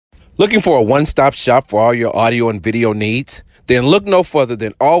Looking for a one-stop shop for all your audio and video needs? Then look no further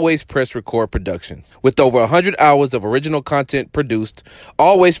than Always Press Record Productions. With over 100 hours of original content produced,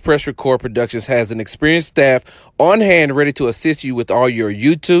 Always Press Record Productions has an experienced staff on hand ready to assist you with all your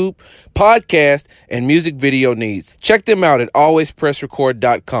YouTube, podcast, and music video needs. Check them out at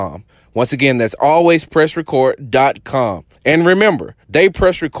alwayspressrecord.com. Once again, that's alwayspressrecord.com. And remember, they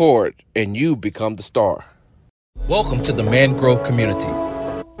press record and you become the star. Welcome to the Mangrove Community.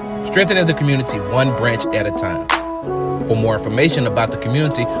 Strengthening the community one branch at a time. For more information about the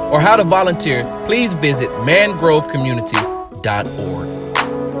community or how to volunteer, please visit mangrovecommunity.org.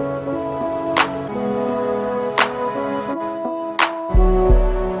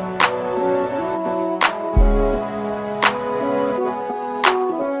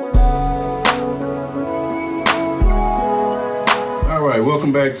 All right,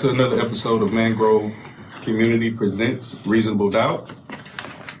 welcome back to another episode of Mangrove Community Presents Reasonable Doubt.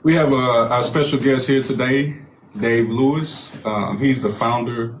 We have our special guest here today, Dave Lewis. He's the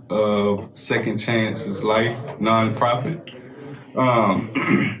founder of Second Chances Life nonprofit.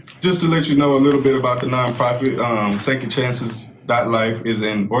 Just to let you know a little bit about the nonprofit, Second Chances Life is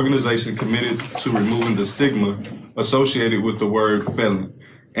an organization committed to removing the stigma associated with the word felon,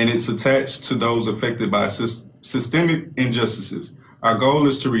 and it's attached to those affected by systemic injustices. Our goal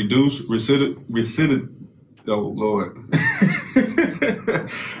is to reduce recidivism. Oh Lord.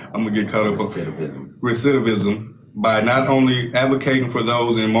 I'm gonna get caught up on recidivism by not only advocating for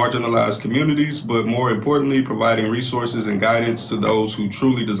those in marginalized communities, but more importantly, providing resources and guidance to those who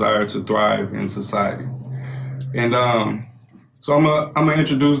truly desire to thrive in society. And so I'm gonna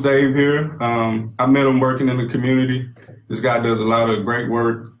introduce Dave here. I met him working in the community. This guy does a lot of great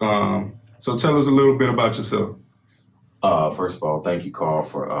work. So tell us a little bit about yourself. First of all, thank you, Carl,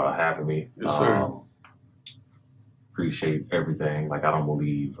 for having me. Yes, sir. Appreciate everything. Like, I don't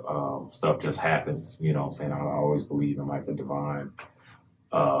believe stuff just happens, you know what I'm saying? I always believe in like the divine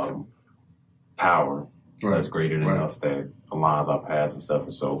power that's greater than us, that aligns our paths and stuff.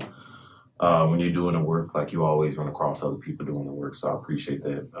 And so when you're doing the work, like, you always run across other people doing the work. So I appreciate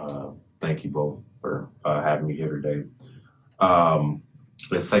that. Thank you both for having me here today.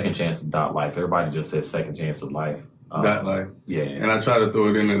 The Second Chances Life. Everybody just says Second Chances Life. Life. Yeah. And I try to throw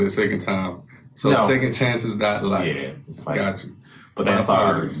it in there the second time. So Second Chances Life. Yeah. It's like, got you. But that's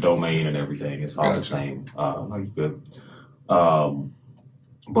our domain and everything. It's all the same. Good.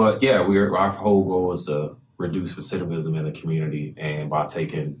 But yeah, our whole goal is to reduce recidivism in the community, and by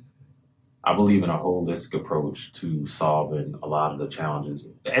taking, I believe in a holistic approach to solving a lot of the challenges,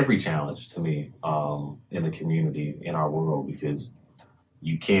 every challenge to me, in the community, in our world, because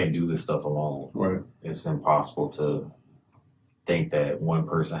you can't do this stuff alone. Right. It's impossible to think that one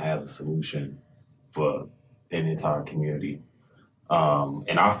person has a solution for an entire community.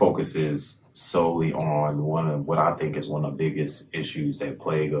 And our focus is solely on what I think is one of the biggest issues that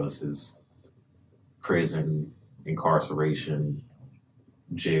plague us is prison, incarceration,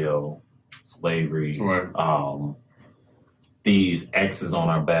 jail, slavery. Right. These X's on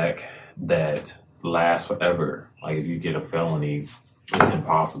our back that last forever. Like, if you get a felony, it's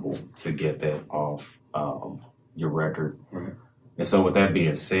impossible to get that off your record. Right. And so with that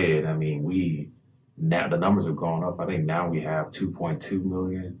being said, I mean, now the numbers have gone up. I think now we have 2.2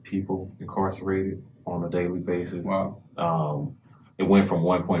 million people incarcerated on a daily basis. Wow. It went from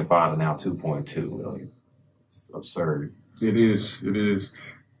 1.5 to now 2.2 million. It's absurd. It is.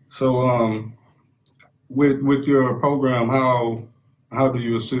 So with your program, how do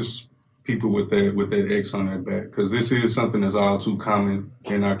you assist people with that X on their back? Because this is something that's all too common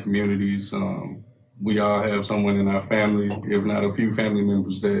in our communities. We all have someone in our family, if not a few family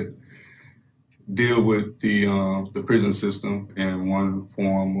members, that deal with the prison system in one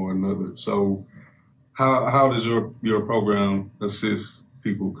form or another. So how does your program assist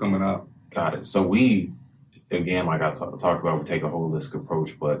people coming out? Got it. So we, again, like I talked about, we take a holistic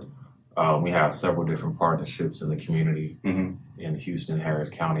approach, but we have several different partnerships in the community in Houston,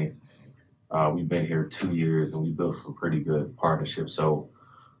 Harris County. We've been here 2 years and we built some pretty good partnerships. So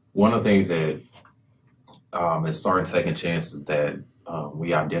one of the things that in starting Second Chances that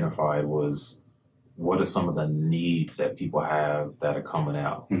we identified was, what are some of the needs that people have that are coming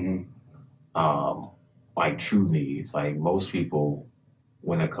out? Like true needs. Like, most people,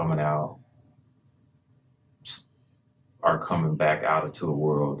 when they're coming out, are coming back out into a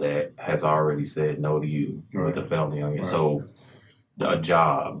world that has already said no to you with a felony on you. Right. So a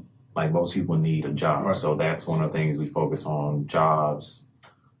job, like, most people need a job. Right. So that's one of the things we focus on, jobs.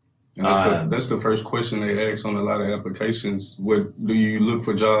 And that's the first question they ask on a lot of applications. What do you look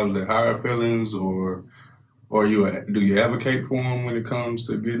for, jobs that hire felons, or Or do you advocate for them when it comes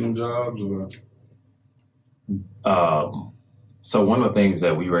to getting jobs? Or? So one of the things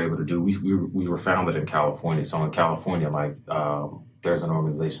that we were able to do, we were founded in California. So in California, like there's an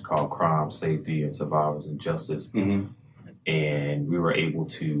organization called Crime, Safety, and Survivors and Justice, and we were able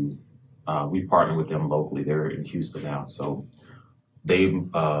to we partnered with them locally. They're in Houston now, so they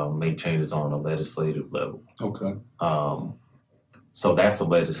make changes on a legislative level. Okay. So that's a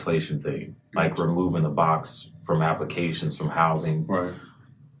legislation thing, like removing the box from applications from housing. Right.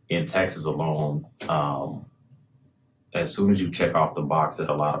 In Texas alone, as soon as you check off the box at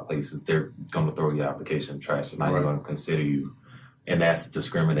a lot of places, they're going to throw your application in the trash. They're not even going to consider you. And that's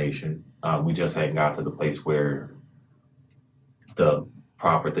discrimination. We just hadn't got to the place where the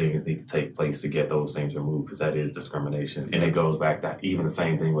proper things need to take place to get those things removed, because that is discrimination. And it goes back to even the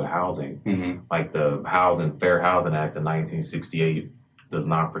same thing with housing. Like the Fair Housing Act of 1968 does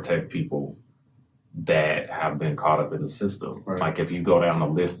not protect people that have been caught up in the system. Right. Like if you go down the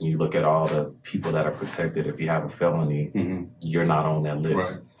list and you look at all the people that are protected, if you have a felony, you're not on that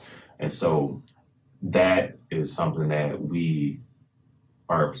list. Right. And so that is something that we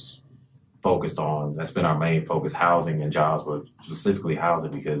are focused on. That's been our main focus, housing and jobs, but specifically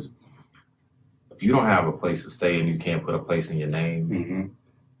housing, because if you don't have a place to stay and you can't put a place in your name,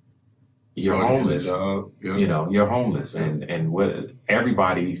 you're homeless. You know, you're homeless. And what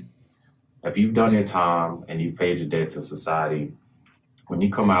everybody, if you've done your time and you paid your debt to society, when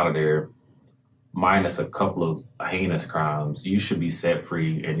you come out of there, minus a couple of heinous crimes, you should be set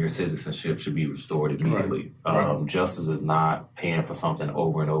free and your citizenship should be restored immediately. Right. Justice is not paying for something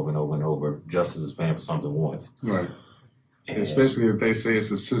over and over and over and over. Justice is paying for something once. Right. And especially if they say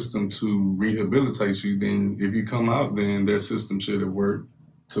it's a system to rehabilitate you, then if you come out, then their system should have worked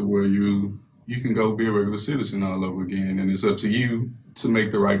to where you can go be a regular citizen all over again. And it's up to you to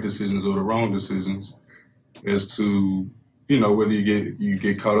make the right decisions or the wrong decisions as to, you know, whether you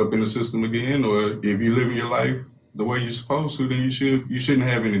get caught up in the system again, or if you live your life the way you're supposed to, then you shouldn't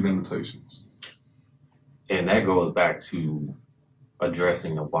have any limitations. And that goes back to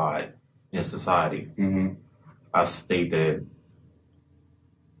addressing the why in society. I state that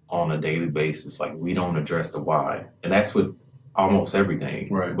on a daily basis, like we don't address the why, and that's with almost everything.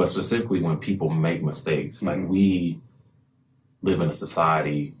 Right. But specifically when people make mistakes, like we live in a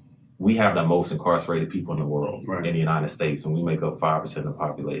society. We have the most incarcerated people in the world in the United States, and we make up 5% of the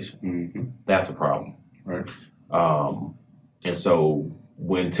population. That's a problem. Right. And so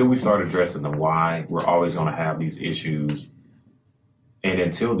until we start addressing the why, we're always going to have these issues. And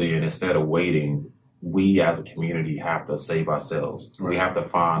until then, instead of waiting, we as a community have to save ourselves. Right. We have to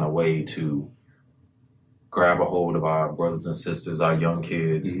find a way to grab a hold of our brothers and sisters, our young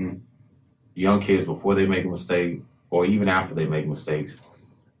kids before they make a mistake, or even after they make mistakes,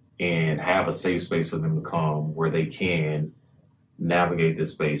 and have a safe space for them to come where they can navigate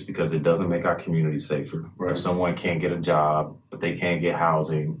this space, because it doesn't make our community safer. Right. If someone can't get a job, if they can't get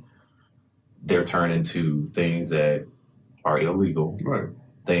housing, they're turned into things that are illegal,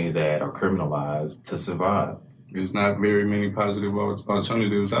 things that are criminalized to survive. There's not very many positive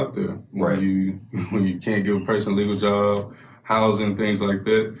alternatives out there when you can't give a person a legal job, housing, things like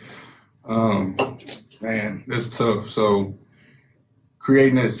that. Man, that's tough. So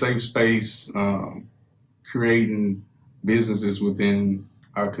creating that safe space, creating businesses within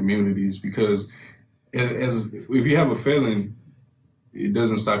our communities, because if you have a felon, it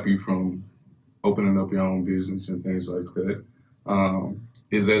doesn't stop you from opening up your own business and things like that.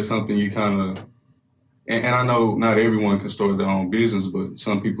 Is that something you kind of, and I know not everyone can start their own business, but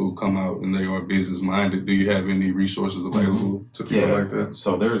some people come out and they are business minded. Do you have any resources available to people like that?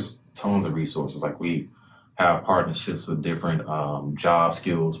 So there's tons of resources. Like we have partnerships with different job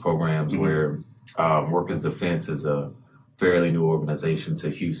skills programs where Workers Defense is a fairly new organization to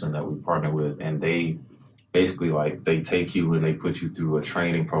Houston that we partner with, and they basically they take you and they put you through a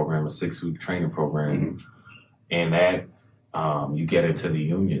training program, a 6-week training program, and that you get into the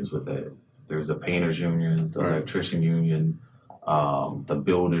unions with that. There's a painters union, the electrician union, the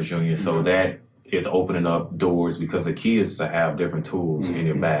builders union. So that is opening up doors, because the key is to have different tools in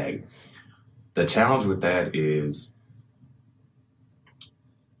your bag. The challenge with that is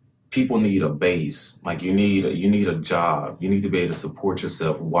people need a base. Like you need a job. You need to be able to support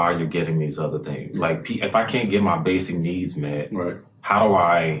yourself while you're getting these other things. Like if I can't get my basic needs met, how do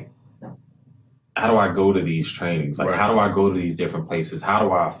I go to these trainings? Like how do I go to these different places? How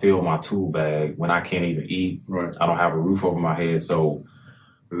do I fill my tool bag when I can't even eat? I don't have a roof over my head. So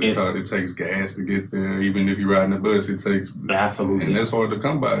it takes gas to get there. Even if you're riding a bus, it takes absolutely, and that's hard to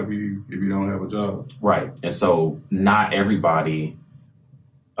come by if you don't have a job. Right. And so not everybody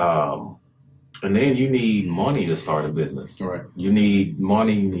And then you need money to start a business. Right. You need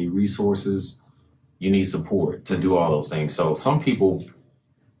money, you need resources, you need support to do all those things. So some people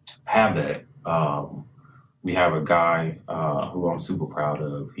have that. We have a guy who I'm super proud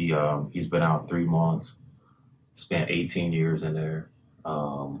of. He's been out 3 months, spent 18 years in there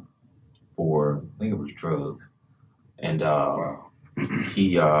for, I think it was drugs. And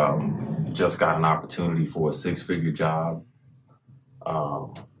he just got an opportunity for a 6-figure job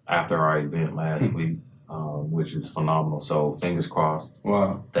after our event last week, which is phenomenal. So fingers crossed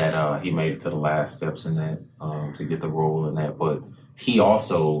that he made it to the last steps in that to get the role in that. But he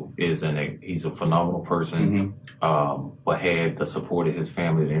also is he's a phenomenal person, but had the support of his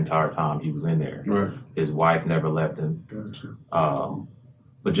family the entire time he was in there. Right. His wife never left him. Gotcha.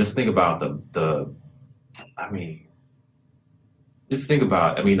 But just think about the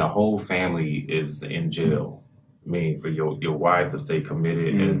the whole family is in jail. I mean, for your wife to stay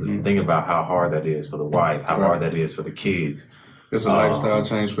committed, and think about how hard that is for the wife, how hard that is for the kids. It's a lifestyle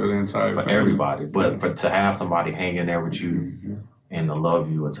change for the entire for family. Everybody. But to have somebody hang in there with you and to love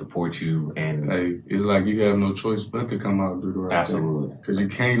you and support you, and it's like you have no choice but to come out and do the right thing. Absolutely. Because you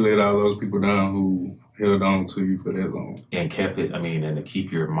can't let all those people down who held on to you for that long. And kept it. And to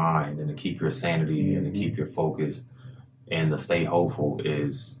keep your mind and to keep your sanity and to keep your focus and to stay hopeful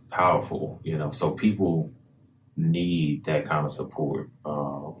is powerful. So people need that kind of support.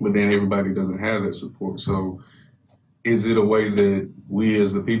 But then everybody doesn't have that support. So is it a way that we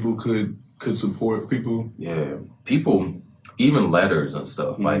as the people could support people? Yeah. People, even letters and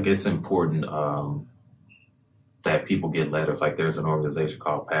stuff, like it's important that people get letters. Like there's an organization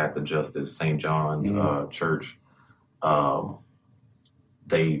called Path to Justice, St. John's Church.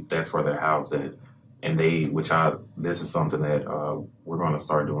 That's where they're housed at. And this is something that we're going to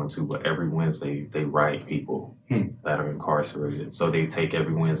start doing too, but every Wednesday they write people that are incarcerated. So they take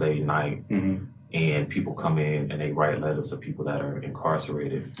every Wednesday night and people come in and they write letters to people that are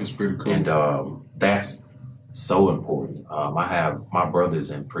incarcerated. That's pretty cool. And that's so important. I have my brother's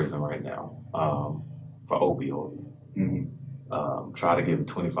in prison right now for opioids. Try to give him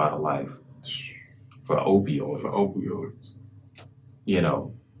 25 to life for opioids.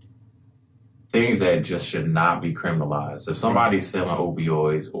 Things that just should not be criminalized. If somebody's selling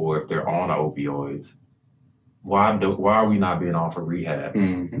opioids or if they're on opioids, why are we not being offered rehab?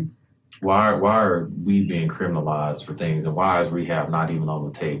 Why are we being criminalized for things, and why is rehab not even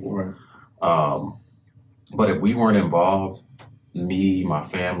on the table? Right. But if we weren't involved, me, my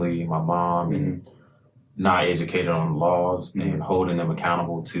family, my mom, and not educated on the laws and holding them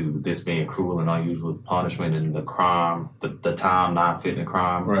accountable to this being cruel and unusual punishment and the crime, the time not fitting the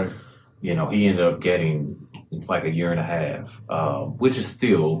crime. Right. He ended up getting, it's like 1.5 years, which is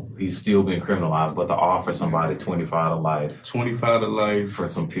he's still being criminalized, but to offer somebody 25 to life. 25 to life. For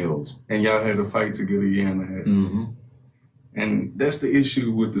some pills. And y'all had to fight to get 1.5 years. And that's the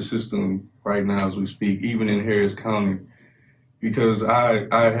issue with the system right now as we speak, even in Harris County, because I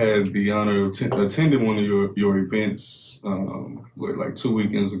had the honor of attending one of your events, 2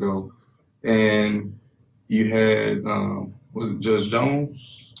 weekends ago, and you had, was it Judge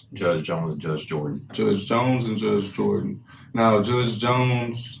Jones? Judge Jones and Judge Jordan. Judge Jones and Judge Jordan. Now, Judge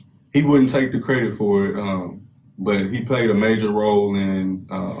Jones, he wouldn't take the credit for it, but he played a major role in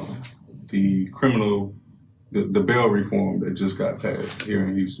the bail reform that just got passed here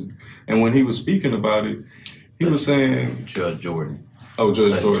in Houston. And when he was speaking about it, he was saying... Judge Jordan. Oh,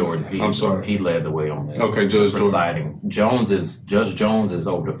 Judge Jordan. I'm sorry. He led the way on that. Okay, Judge Jordan. Judge Jones is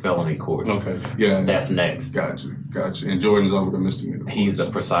over the felony court. Okay, yeah. That's next. Gotcha. And Jordan's over the misdemeanor courts. He's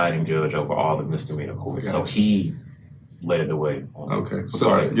the presiding judge over all the misdemeanor courts. Gotcha. So he led the way. Okay,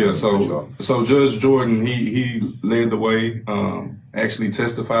 sorry. Yeah, so Judge Jordan, he led the way, actually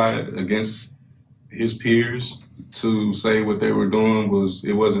testified against his peers to say what they were doing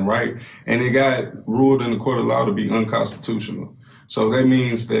wasn't right. And it got ruled in the court of law to be unconstitutional. So that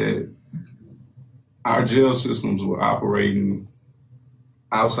means that our jail systems were operating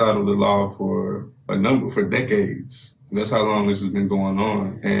outside of the law for decades. That's how long this has been going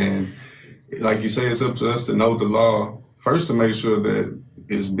on. And like you say, it's up to us to know the law, first to make sure that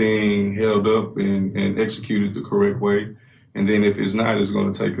it's being held up and executed the correct way. And then if it's not, it's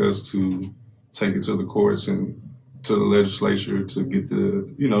going to take us to take it to the courts and to the legislature to get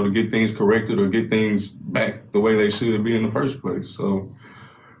to get things corrected or get things back the way they should be in the first place. So,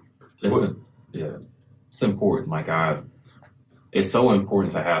 it's important. It's so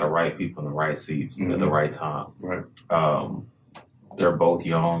important to have the right people in the right seats at the right time. Right. They're both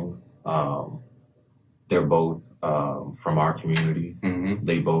young. They're both from our community.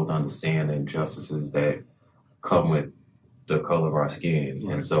 They both understand the injustices that come with the color of our skin,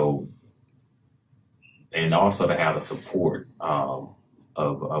 and so and also to have the support of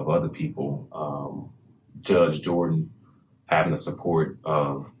other people. Judge Jordan having the support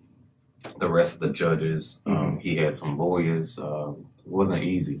of the rest of the judges. He had some lawyers. It wasn't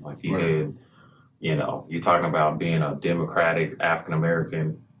easy. Like he had, you're talking about being a Democratic African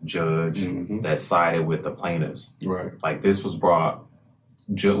American judge that sided with the plaintiffs. Right. Like this was brought.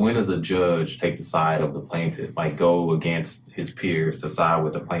 When does a judge take the side of the plaintiff? Like go against his peers to side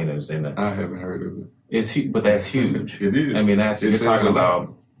with the plaintiffs? And I haven't heard of it. But that's huge. It is. I mean, you're talking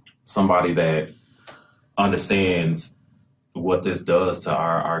about somebody that understands what this does to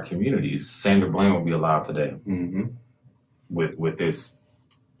our communities. Sandra Bland will be alive today with this.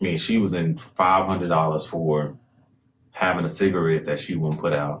 I mean, she was in $500 for having a cigarette that she wouldn't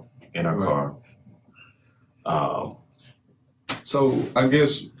put out in her car. So I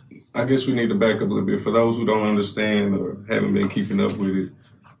guess we need to back up a little bit for those who don't understand or haven't been keeping up with it.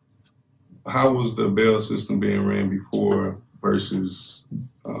 How was the bail system being ran before versus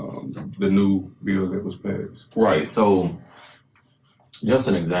the new bill that was passed? Right. So, just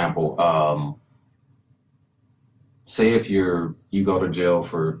an example. Say if you go to jail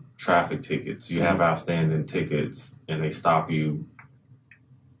for traffic tickets, you have outstanding tickets, and they stop you,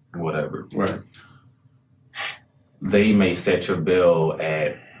 whatever. Right. They may set your bill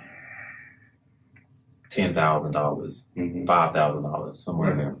at $10,000, $5,000,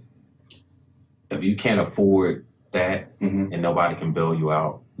 somewhere in there. If you can't afford that and nobody can bail you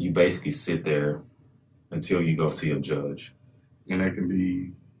out, you basically sit there until you go see a judge. And that can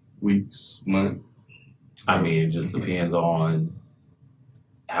be weeks, months. I mean, it just depends on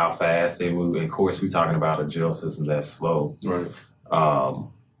how fast they move. And of course, we're talking about a jail system that's slow. Right.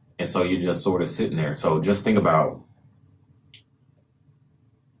 And so you're just sort of sitting there. So just think about,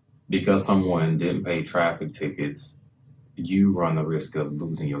 because someone didn't pay traffic tickets, you run the risk of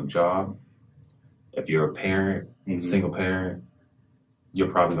losing your job. If you're a parent, single parent, you're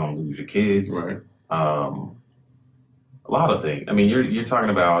probably going to lose your kids. Right. A lot of things. I mean, you're talking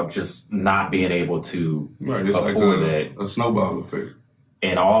about just not being able to It's afford like a snowball effect.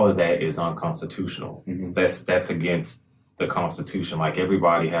 And all of that is unconstitutional. That's against the Constitution. Like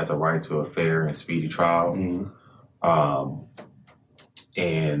everybody has a right to a fair and speedy trial.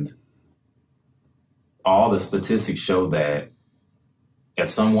 And all the statistics show that if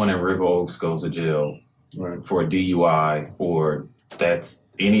someone in River Oaks goes to jail for a DUI or that's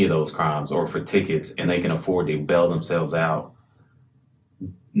any of those crimes or for tickets and they can afford to bail themselves out,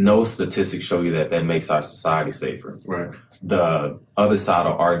 no statistics show you that makes our society safer. Right. The other side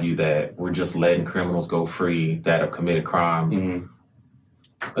will argue that we're just letting criminals go free that have committed crimes.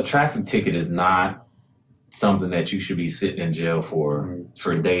 A traffic ticket is not something that you should be sitting in jail for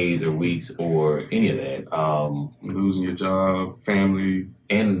days or weeks or any of that. Losing your job, family.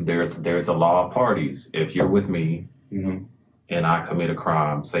 And there's a law of parties. If you're with me and I commit a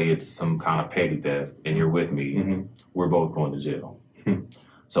crime, say it's some kind of petty theft, and you're with me, we're both going to jail.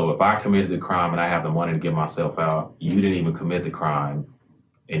 So if I committed the crime and I have the money to get myself out, you didn't even commit the crime,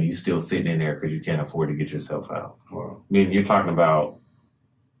 and you still sitting in there because you can't afford to get yourself out. Wow. I mean, you're talking about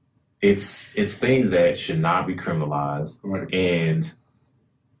it's things that should not be criminalized, and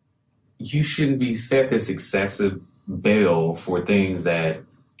you shouldn't be set this excessive bail for things that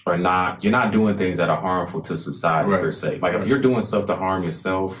are not. You're not doing things that are harmful to society per se. Like if you're doing stuff to harm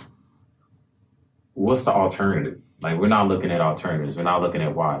yourself, what's the alternative? Like we're not looking at alternatives. We're not looking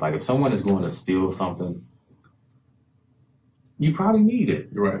at why. Like if someone is going to steal something, you probably need it.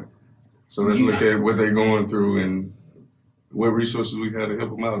 Right. So let's look at what they're going through and what resources we have to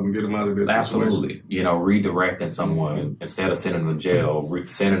help them out and get them out of this Absolutely. situation. Redirecting someone instead of sending them to jail,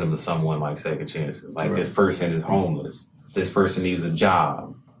 sending them to someone like Second Chances. Like this person is homeless. This person needs a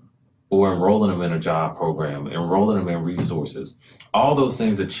job. Or enrolling them in a job program, enrolling them in resources. All those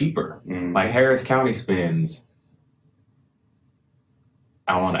things are cheaper. Like Harris County spends,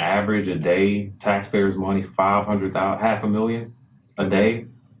 on average a day, taxpayers' money, $500,000 a day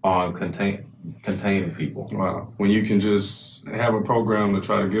on containing people. Wow. When you can just have a program to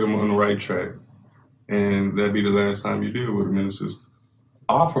try to get them on the right track, and that'd be the last time you deal with them in the system.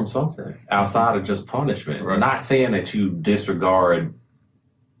 All from something outside of just punishment. Not saying that you disregard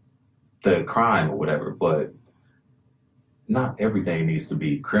the crime or whatever, but not everything needs to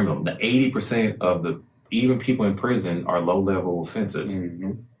be criminal. The 80% of even people in prison are low-level offenses.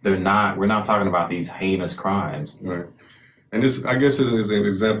 We're not talking about these heinous crimes. Right. And this, I guess, it is an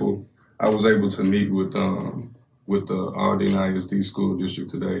example. I was able to meet with the Aldine ISD school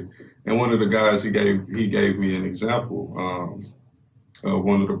district today, and one of the guys he gave me an example of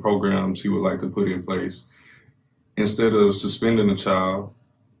one of the programs he would like to put in place. Instead of suspending a child,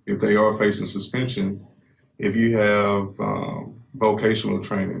 if they are facing suspension, if you have vocational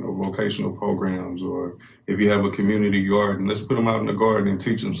training or vocational programs, or if you have a community garden, let's put them out in the garden and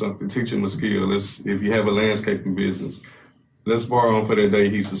teach them something, teach them a skill. If you have a landscaping business, let's borrow him for that day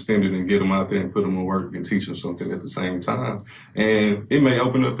he's suspended and get him out there and put him to work and teach him something at the same time. And it may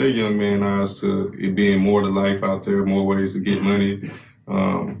open up their young man eyes to it being more to life out there, more ways to get money.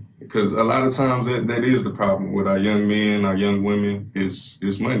 Because a lot of times that is the problem with our young men, our young women, is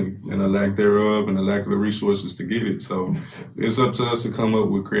money and the lack thereof and the lack of the resources to get it. So it's up to us to come up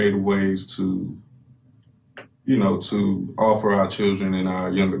with creative ways to, to offer our children and our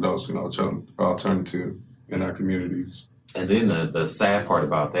young adults an alternative in our communities. And then the sad part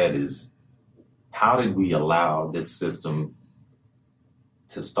about that is, how did we allow this system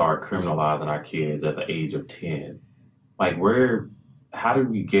to start criminalizing our kids at the age of 10? Like, how did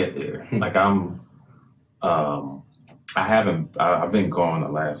we get there? Like, I've been gone the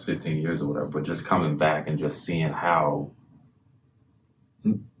last 15 years or whatever, but just coming back and just seeing how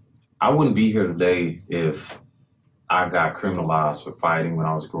I wouldn't be here today if I got criminalized for fighting when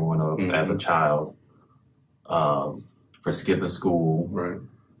I was growing up as a child, for skipping school, right?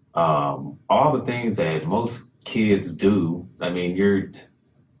 All the things that most kids do. I mean,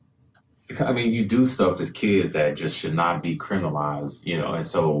 you do stuff as kids that just should not be criminalized, and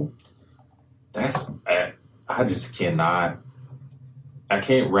so I just I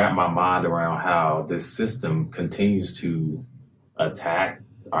can't wrap my mind around how this system continues to attack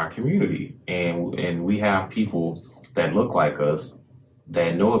our community. And we have people that look like us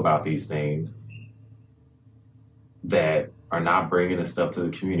that know about these things that are not bringing this stuff to the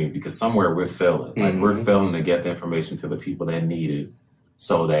community, because somewhere we're failing. Like, we're failing to get the information to the people that need it,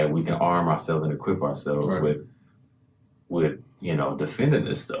 so that we can arm ourselves and equip ourselves with defending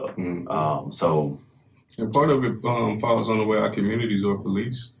this stuff. And part of it falls on the way our communities are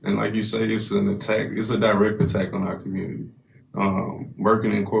policed. And like you say, it's an attack. It's a direct attack on our community.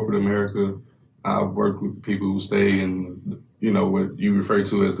 Working in corporate America, I've worked with people who stay in, what you refer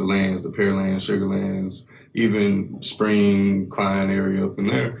to as the lands, the Pearlands, Sugarlands, even Spring, Klein area up in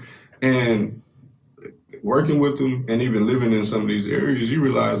there. And working with them and even living in some of these areas, you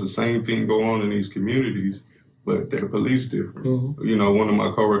realize the same thing go on in these communities, but they're policed different. One of my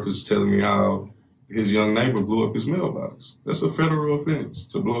coworkers telling me how his young neighbor blew up his mailbox. That's a federal offense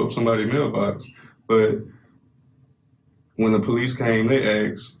to blow up somebody's mailbox. But when the police came, they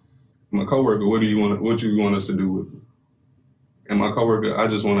asked my coworker, what do you want us to do with it? And my coworker, I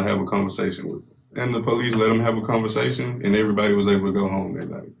just want to have a conversation with him. And the police let them have a conversation, and everybody was able to go home that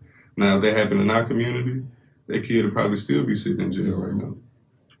night. Now, if that happened in our community, that kid would probably still be sitting in jail right now.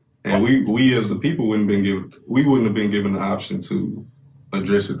 And we as the people wouldn't have been given the option to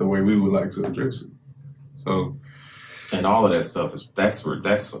address it the way we would like to address it. So, and all of that stuff that's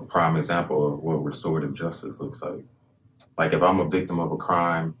a prime example of what restorative justice looks like. Like, if I'm a victim of a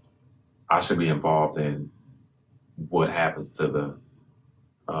crime, I should be involved in what happens to the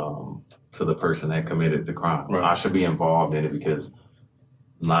person that committed the crime. Right. I should be involved in it, because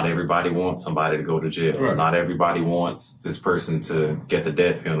not everybody wants somebody to go to jail. Right. Not everybody wants this person to get the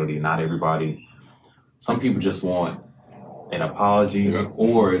death penalty. Some people just want an apology,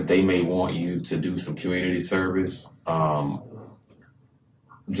 or they may want you to do some community service.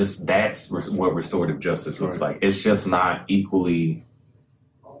 Just that's what restorative justice looks like. It's just not equally,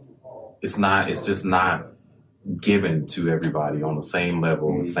 it's just not given to everybody on the same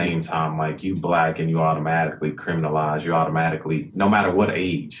level, the same time. Like, you black and you automatically criminalize, you automatically, no matter what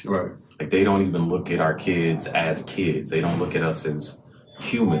age. Right. Like, they don't even look at our kids as kids. They don't look at us as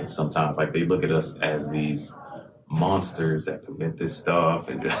humans sometimes. Like, they look at us as these monsters that commit this stuff,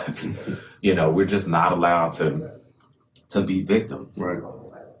 and just, we're just not allowed to be victims. Right.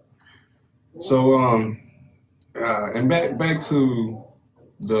 So, and back to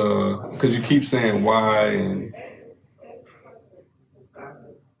because you keep saying why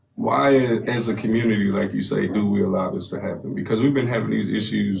as a community, like you say, do we allow this to happen? Because we've been having these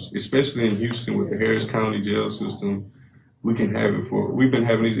issues, especially in Houston with the Harris County jail system. We've been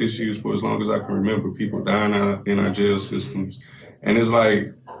having these issues for as long as I can remember, people dying in our jail systems. And it's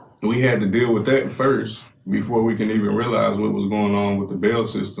like, we had to deal with that first before we can even realize what was going on with the bail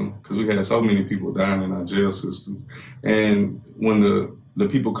system, because we had so many people dying in our jail system. And when the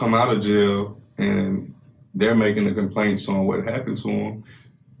people come out of jail and they're making the complaints on what happened to them,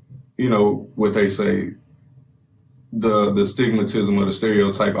 what they say, the stigmatism or the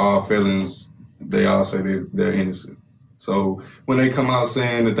stereotype, all felons, they all say they're innocent. So when they come out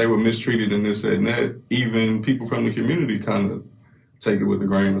saying that they were mistreated and this, that, and that, even people from the community kind of take it with a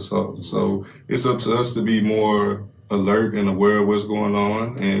grain of salt. So it's up to us to be more alert and aware of what's going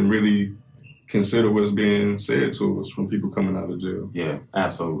on and really consider what's being said to us from people coming out of jail. Yeah,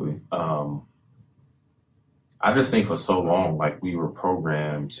 absolutely. I just think for so long, like we were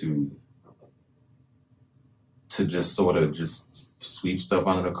programmed to just sort of just sweep stuff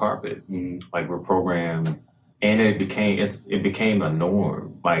under the carpet. Like we're programmed, and it became a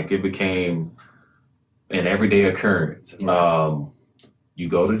norm. Like it became an everyday occurrence. You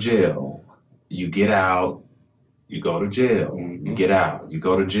go to jail, you get out, you go to jail, you get out, you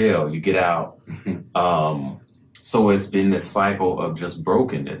go to jail, you get out. So it's been this cycle of just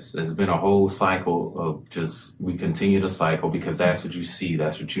brokenness. It's been a whole cycle of just, we continue to cycle because that's what you see,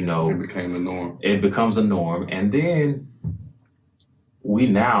 that's what you know. It became a norm. It becomes a norm. And then we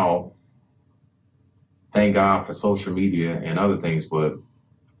now, thank God for social media and other things, but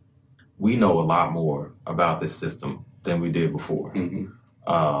we know a lot more about this system than we did before.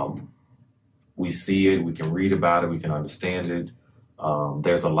 We see it, we can read about it, we can understand it.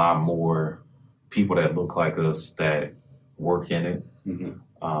 There's a lot more people that look like us that work in it.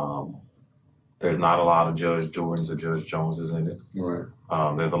 There's not a lot of Judge Jordans or Judge Joneses in it. Right.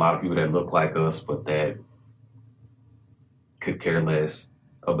 There's a lot of people that look like us, but that could care less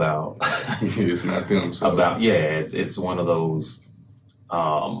about. It's not them. So. It's one of those.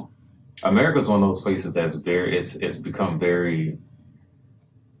 America's one of those places that's it's become very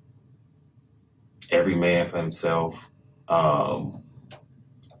every man for himself.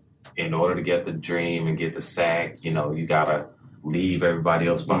 In order to get the dream and get the sack, you gotta leave everybody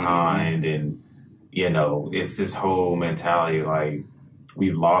else behind. And, it's this whole mentality, like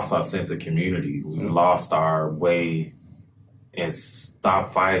we've lost our sense of community. We've lost our way and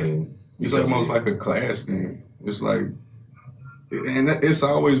stopped fighting. It's almost like a class thing. It's like, and it's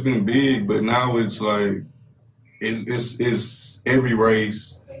always been big, but now it's like, it's every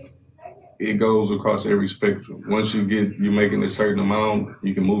race. It goes across every spectrum. Once you're making a certain amount,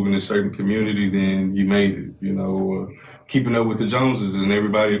 you can move in a certain community, then you made it, keeping up with the Joneses and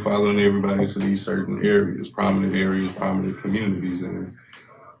everybody following everybody to these certain areas, prominent communities. And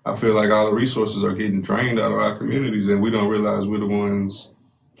I feel like all the resources are getting drained out of our communities and we don't realize we're the ones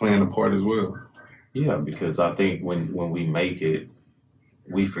playing a part as well. Yeah, because I think when we make it,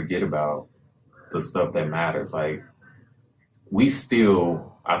 we forget about the stuff that matters. Like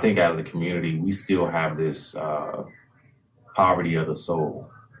I think as a community, we still have this poverty of the soul.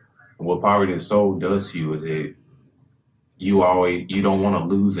 And what poverty of the soul does to you is you don't want to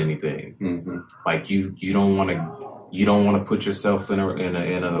lose anything. Like you don't want to put yourself in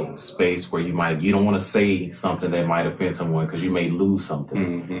a space where you don't want to say something that might offend someone because you may lose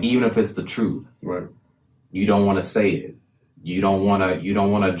something, even if it's the truth. Right. You don't want to say it. You don't want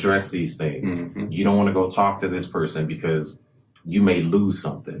to address these things. You don't want to go talk to this person because you may lose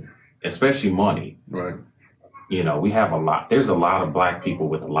something, especially money. Right. There's a lot of Black people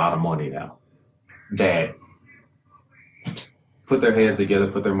with a lot of money now that put their heads together,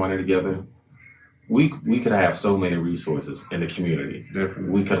 put their money together. We could have so many resources in the community. Definitely.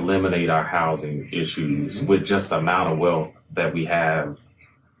 We could eliminate our housing issues with just the amount of wealth that we have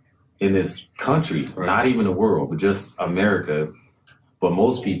in this country, right. Not even the world, but just America. But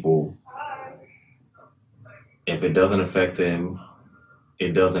most people, if it doesn't affect them,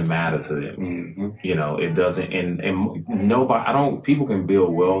 it doesn't matter to them. It doesn't, and nobody, people can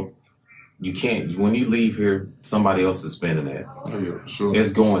build wealth. You can't, when you leave here, somebody else is spending it. Oh, yeah, sure. It's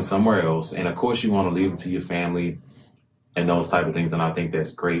going somewhere else. And of course you want to leave it to your family and those type of things. And I think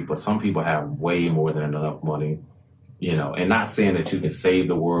that's great. But some people have way more than enough money, and not saying that you can save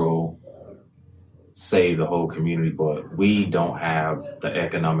the world, save the whole community, but we don't have the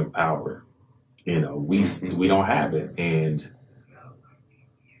economic power. We don't have it, and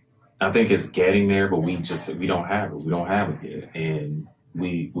I think it's getting there, but we don't have it. We don't have it yet, and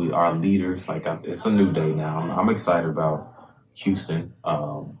we are leaders. Like it's a new day now. I'm excited about Houston,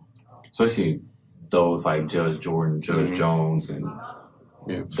 especially those like Judge Jordan, Judge Jones, and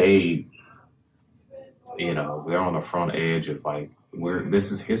they, they're on the front edge of like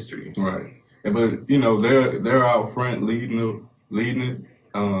this is history, right? But they're out front leading it.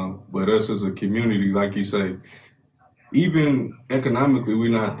 But us as a community, like you say, even economically, we're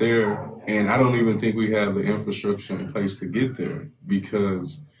not there. And I don't even think we have the infrastructure in place to get there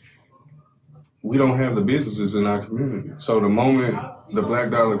because we don't have the businesses in our community. So the moment the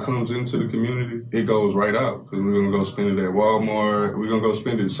Black dollar comes into the community, it goes right out because we're going to go spend it at Walmart. We're going to go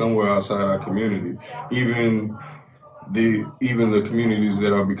spend it somewhere outside our community. Even the communities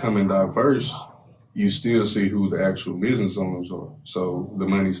that are becoming diverse, you still see who the actual business owners are. So the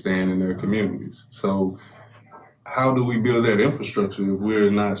money's staying in their communities. So how do we build that infrastructure if we're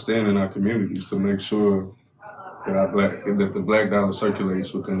not staying in our communities to make sure that the Black dollar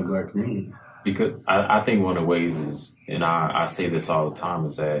circulates within the Black community? Because I think one of the ways is, and I say this all the time,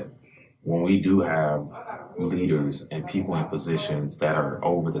 is that when we do have leaders and people in positions that are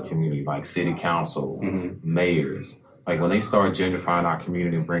over the community, like city council, mayors, like when they start gentrifying our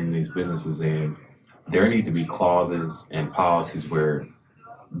community and bringing these businesses in, there need to be clauses and policies where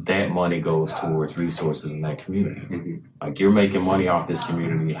that money goes towards resources in that community. Like, you're making money off this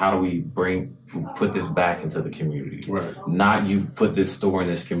community. How do we put this back into the community? Right. Not you put this store in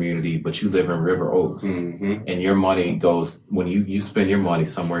this community, but you live in River Oaks, and your money goes, when you spend your money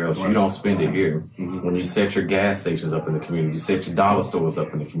somewhere else, you don't spend it here. When you set your gas stations up in the community, you set your dollar stores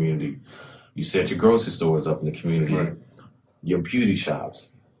up in the community, you set your grocery stores up in the community, your beauty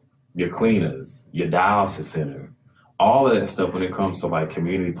shops, your cleaners, your dialysis center, all of that stuff. When it comes to like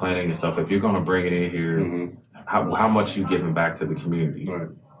community planning and stuff, if you're going to bring it in here, how much you giving back to the community? Right.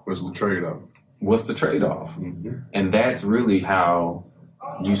 What's the trade-off? What's the trade-off? And that's really how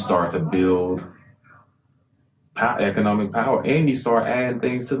you start to build economic power, and you start adding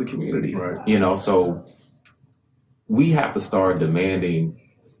things to the community. Right. You know, so we have to start demanding.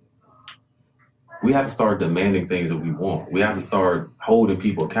 We have to start demanding things that we want. We have to start holding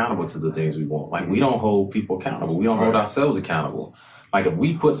people accountable to the things we want. Like, we don't hold people accountable. We don't hold ourselves accountable. Like, if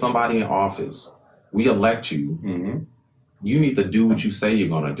we put somebody in office, we elect you, you need to do what you say you're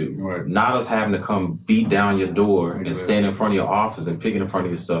going to do. Right. Not us having to come beat down your door and stand in front of your office and pick it in front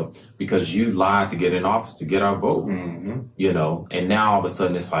of yourself because you lied to get in office to get our vote. You know, and now all of a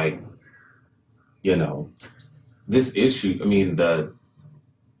sudden it's like, you know, this issue, I mean, the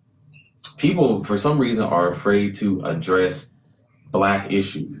people for some reason are afraid to address Black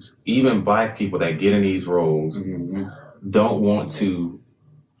issues. Even Black people that get in these roles don't want to.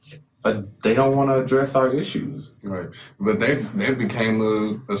 They don't want to address our issues. Right. But that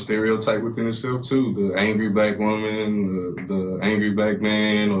became a stereotype within itself too. The angry Black woman, the angry Black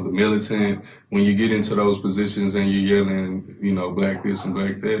man, or the militant. When you get into those positions and you're yelling, you know, Black this and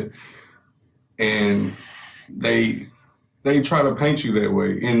Black that, and they try to paint you that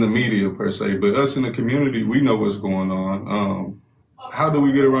way in the media per se. But us in the community, we know what's going on. How do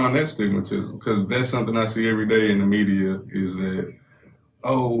we get around that stigmatism? Because that's something I see every day in the media, is that,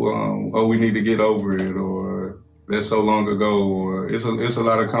 we need to get over it, or that's so long ago, or it's a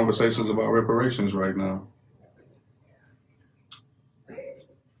lot of conversations about reparations right now.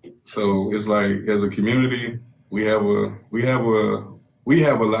 So it's like, as a community, we have a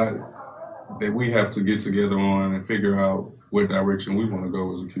lot that we have to get together on and figure out what direction we want to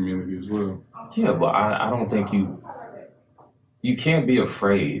go as a community as well. Yeah, but I don't think you can't be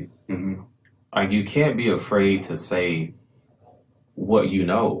afraid. Like, you can't be afraid to say what you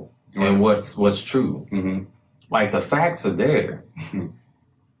know and what's true. Like, the facts are there.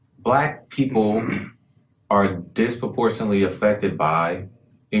 Black people are disproportionately affected by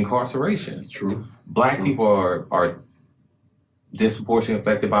incarceration. True. Black people are disproportionately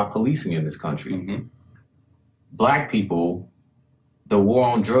affected by policing in this country. Black people, the war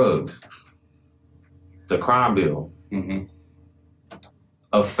on drugs, the crime bill,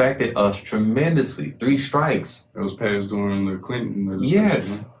 affected us tremendously. 3 strikes. That was passed during the Clinton Yes.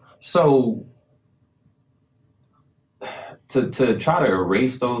 administration. So to try to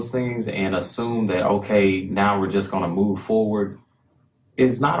erase those things and assume that, okay, now we're just going to move forward,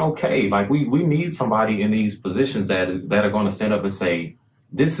 is not okay. Like, we need somebody in these positions that are going to stand up and say,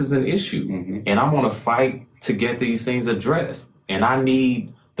 this is an issue, and I'm going to fight to get these things addressed, and I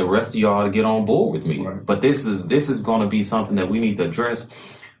need the rest of y'all to get on board with me. Right. But this is going to be something that we need to address.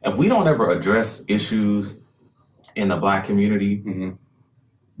 If we don't ever address issues in the Black community,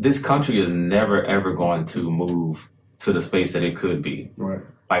 this country is never ever going to move to the space that it could be. Right.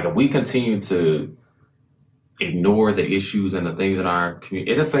 Like, if we continue to ignore the issues and the things in our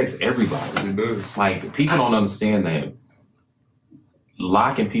community, it affects everybody. It does. Like, people don't understand that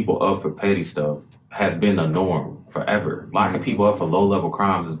locking people up for petty stuff has been the norm forever. Locking people up for low-level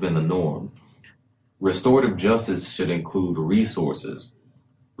crimes has been the norm. Restorative justice should include resources.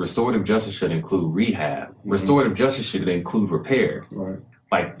 Restorative justice should include rehab. Restorative justice should include repair. Right.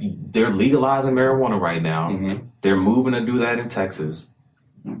 Like, they're legalizing marijuana right now. They're moving to do that in Texas.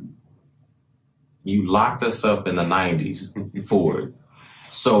 You locked us up in the 90s for it.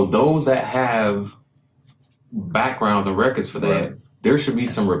 So those that have backgrounds and records for that, there should be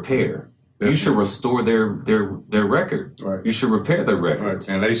some repair. You should restore their record. Right. You should repair their record. Right.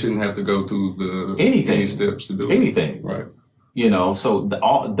 And they shouldn't have to go through Anything. any steps to do Anything. it. Right. You know, so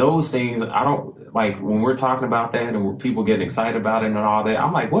all those things, I don't, like, when we're talking about that and people getting excited about it and all that,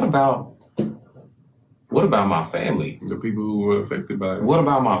 I'm like, what about my family? The people who were affected by it. What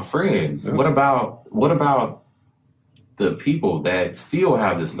about my friends? Yeah. What about the people that still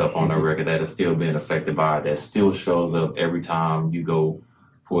have this stuff on their record, that are still being affected by it, that still shows up every time you go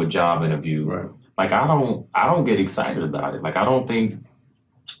for a job interview. Right. Like I don't get excited about it. Like I don't think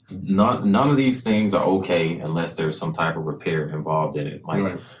none of these things are okay unless there's some type of repair involved in it.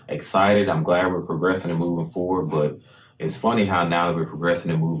 Like excited, I'm glad we're progressing and moving forward, but it's funny how now that we're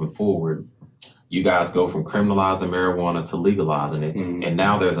progressing and moving forward, you guys go from criminalizing marijuana to legalizing it, and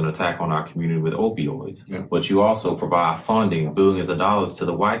now there's an attack on our community with opioids. Yeah. But you also provide funding, billions of dollars to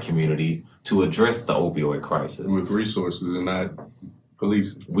the white community to address the opioid crisis. With resources and not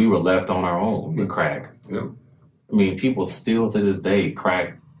police. We were left on our own with crack. Yeah. I mean, people still to this day,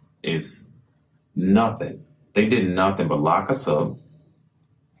 crack is nothing. They did nothing but lock us up.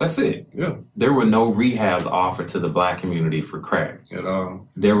 That's it. Yeah. There were no rehabs offered to the black community for crack. At all.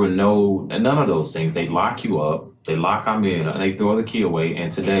 There were none of those things. They lock you up, they lock them in, and they throw the key away.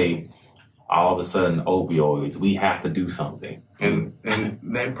 And today, all of a sudden, opioids. We have to do something. And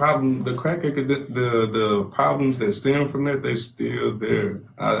that problem, the crack, the problems that stem from that, they're still there.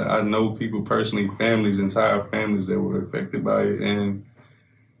 I know people personally, entire families that were affected by it, and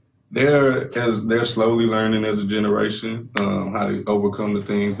they're slowly learning as a generation how to overcome the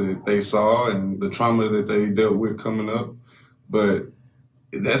things that they saw and the trauma that they dealt with coming up. But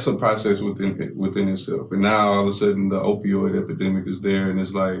that's a process within itself. And now all of a sudden the opioid epidemic is there, and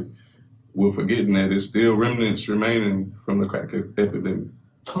it's like we're forgetting that it's still remnants remaining from the crack epidemic.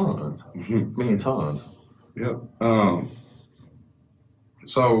 Tons. Tons. Yeah.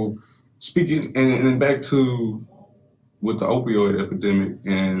 So speaking and back to with the opioid epidemic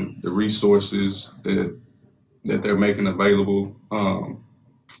and the resources that they're making available,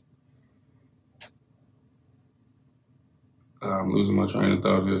 I'm losing my train of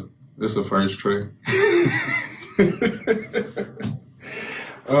thought here. It's the first tray.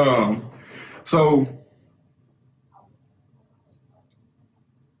 So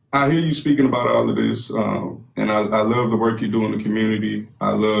I hear you speaking about all of this, and I love the work you do in the community.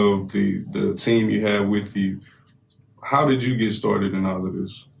 I love the team you have with you. How did you get started in all of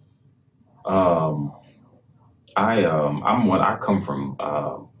this? I come from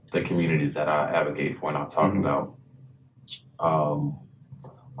the communities that I advocate for and I'm talking about. I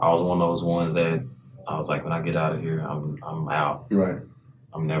was one of those ones that I was like, when I get out of here, I'm out. Right.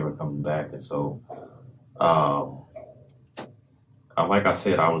 I'm never coming back. And so, like I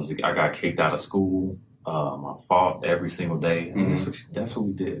said, I got kicked out of school. I fought every single day. That's what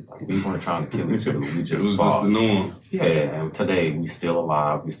we did. Like, we weren't trying to kill each other. We just it was fought. Just the norm. Yeah, and today we still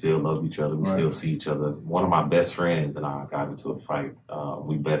alive. We still love each other. We still see each other. One of my best friends and I got into a fight.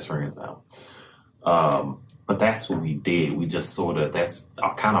 We best friends now. But that's what we did. We just that's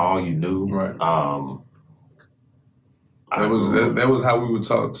kind of all you knew. Right. That was how we would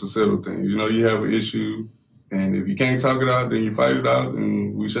talk to settle things. You know, you have an issue, and if you can't talk it out, then you fight it out,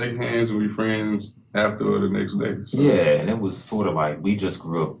 and we shake hands and we friends after or the next day. So. Yeah, and it was sort of like we just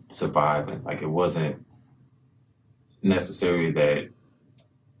grew up surviving. Like it wasn't necessarily that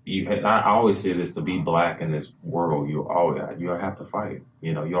you had. I always say this: to be black in this world, you have to fight.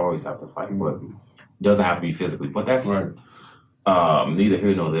 You know, you always have to fight, but it doesn't have to be physically. But that's neither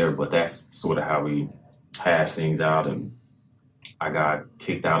here nor there. But that's sort of how we hash things out. And I got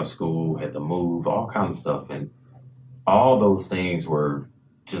kicked out of school, had to move, all kinds of stuff, and all those things were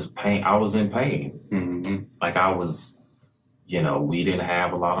just pain. I was in pain. Mm-hmm. Like I was, we didn't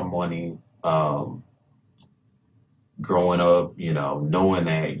have a lot of money. Growing up, knowing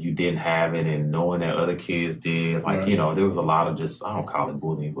that you didn't have it and knowing that other kids did, like, there was a lot of just, I don't call it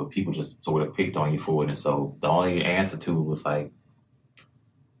bullying, but people just sort of picked on you for it. And so the only answer to it was like,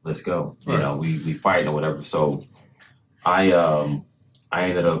 let's go. Right. We fight or whatever. So I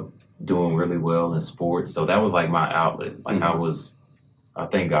ended up doing really well in sports. So that was like my outlet. Like I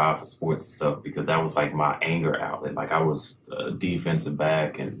thank God for sports and stuff because that was like my anger outlet. Like I was a defensive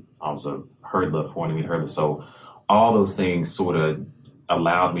back and I was a hurdler, 40-meter hurdler. So all those things sort of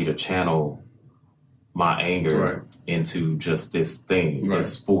allowed me to channel my anger into just this thing,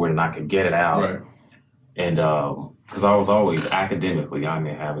 this sport, and I could get it out. Right. And because I was always academically, I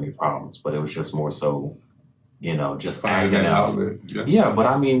didn't have any problems, but it was just more so, just acting out. Yeah, but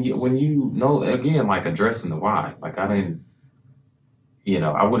I mean, when again, like addressing the why, like I didn't,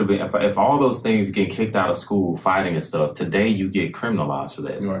 I would have been, if all those things get kicked out of school, fighting and stuff, today you get criminalized for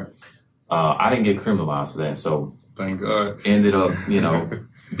that. Right. I didn't get criminalized for that. So thank God. Ended up,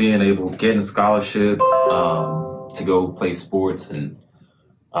 being able, getting a scholarship to go play sports and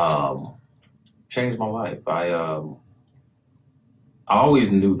changed my life. I I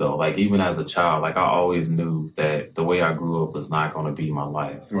always knew though, like even as a child, like I always knew that the way I grew up was not going to be my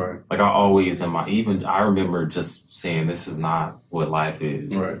life. Right. Like I always I remember just saying, this is not what life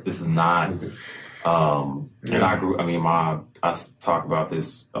is. Right. This is not, and I talk about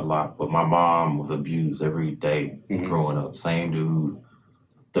this a lot, but my mom was abused every day growing up. Same dude.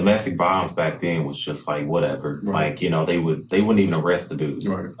 Domestic violence back then was just like whatever. Right. Like, they wouldn't even arrest the dude.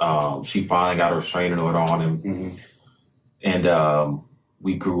 Right. She finally got a restraining order on him. And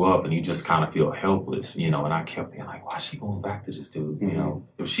we grew up and you just kind of feel helpless, and I kept being like, why is she going back to this dude?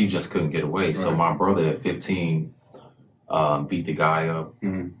 If she just couldn't get away. Right. So my brother at 15 beat the guy up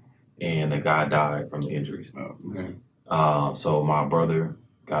and the guy died from the injuries. Oh, man. So my brother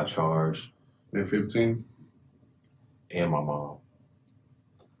got charged. At 15? And my mom.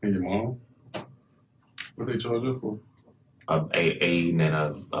 And your mom? What they charged her for? Aiding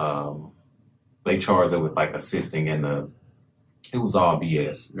and they charged her with like assisting in it was all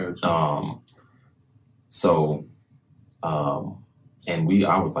BS. Gotcha. And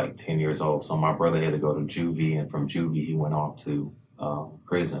I was like 10 years old, so my brother had to go to juvie, and from juvie he went off to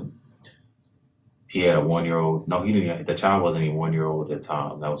prison. He had a 1-year-old. No, he didn't. The child wasn't even 1-year-old at the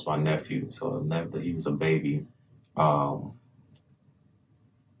time. That was my nephew. So he was a baby. My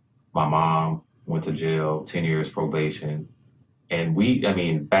mom went to jail, 10 years probation. And we had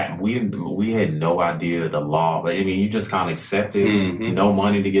no idea the law, but you just kind of accepted, no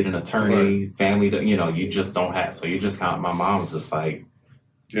money to get an attorney, family, you just don't have. So you just my mom was just like.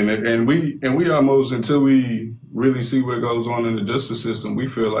 And we almost, until we really see what goes on in the justice system, we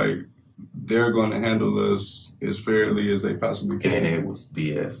feel like they're going to handle us as fairly as they possibly can. And it was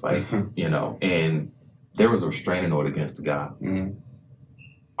BS, and there was a restraining order against the guy,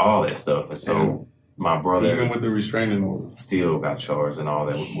 all that stuff. And so my brother, even with the restraining order, still got charged and all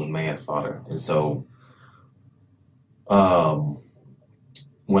that with manslaughter. And so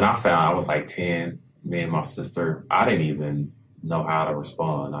when I found, I was like 10, me and my sister, I didn't even know how to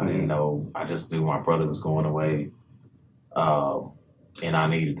respond. I didn't know. I just knew my brother was going away, and I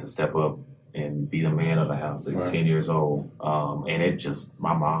needed to step up and be the man of the house at 10 years old. And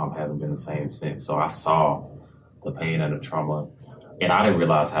my mom hasn't been the same since. So I saw the pain and the trauma, and I didn't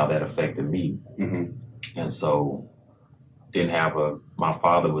realize how that affected me. And so my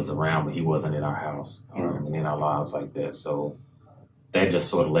father was around, but he wasn't in our house and in our lives like that. So that just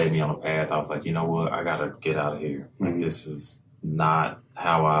sort of led me on a path. I was like, you know what, I got to get out of here. Like, this is not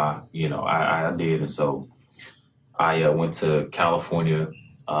how I did. And so I went to California,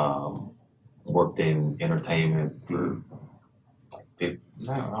 worked in entertainment for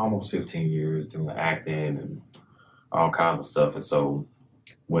almost 15 years, doing acting and all kinds of stuff. And so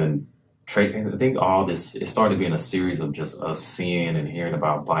I think all this, it started being a series of just us seeing and hearing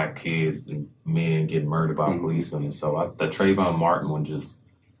about Black kids and men getting murdered by policemen. And so the Trayvon Martin one just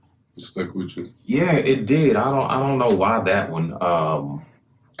stuck with you. Yeah, it did. I don't know why that one.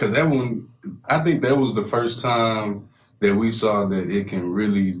 Because that one, I think that was the first time that we saw that it can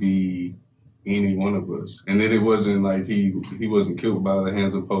really be any one of us. And then it wasn't like he wasn't killed by the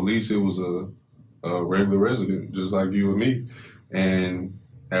hands of police. It was a regular resident, just like you and me. And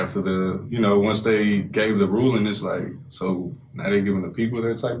after once they gave the ruling, it's like, so now they're giving the people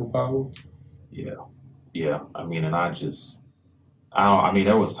that type of power? Yeah. And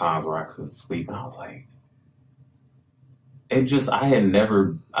there was times where I couldn't sleep, and I was like, I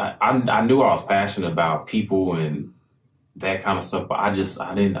knew I was passionate about people and that kind of stuff, but I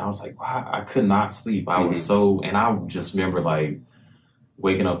was like, wow, I could not sleep. I was and I just remember like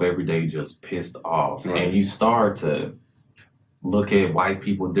waking up every day just pissed off. And you start to look at white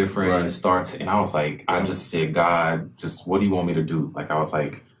people different. And I was like, I just said, God, just what do you want me to do? Like, I was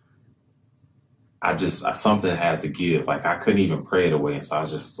like, something has to give. Like, I couldn't even pray it away. And so I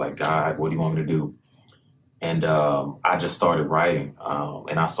was just like, God, what do you want me to do? And I just started writing.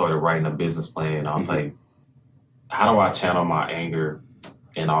 And I started writing a business plan. I was like, how do I channel my anger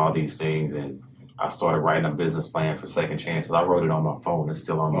and all these things? And I started writing a business plan for Second Chances. I wrote it on my phone. It's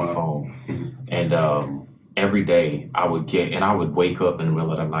still on my phone. And every day I would wake up in the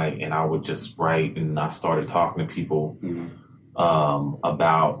middle of the night and I would just write. And I started talking to people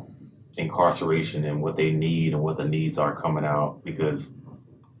about incarceration and what they need and what the needs are coming out, because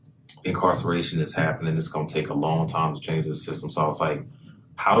incarceration is happening. It's going to take a long time to change the system. So I was like,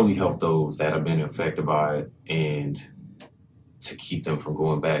 how do we help those that have been affected by it and to keep them from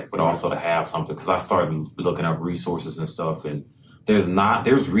going back, but also to have something? Because I started looking up resources and stuff, and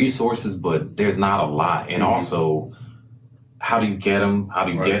there's resources, but there's not a lot. And also, how do you get them? How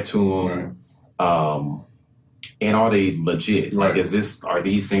do you get to them? And are they legit? Like, are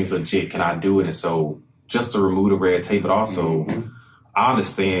these things legit? Can I do it? And so just to remove the red tape, but also I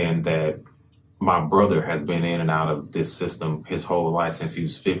understand that my brother has been in and out of this system his whole life since he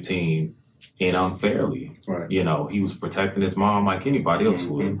was 15, and unfairly. Right. You know, he was protecting his mom like anybody else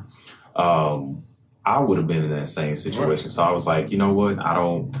would. I would have been in that same situation. Right. So I was like, you know what?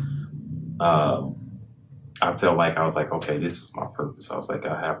 I felt like I was like, okay, this is my purpose. I was like,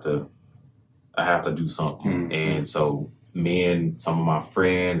 I have to do something. And so me and some of my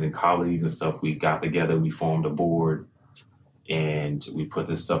friends and colleagues and stuff, we got together, we formed a board, and we put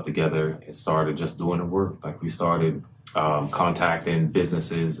this stuff together and started just doing the work. Like we started contacting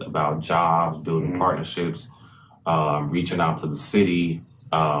businesses about jobs, building partnerships, reaching out to the city,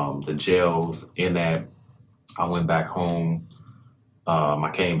 the jails. In that, I went back home.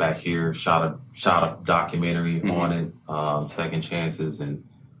 I came back here, shot a documentary on it, Second Chances. And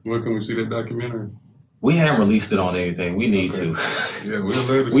where can we see that documentary? We haven't released it on anything. We need to. Yeah, we'd love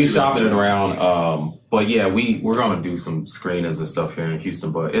to we shopping it around. But yeah, we're gonna do some screenings and stuff here in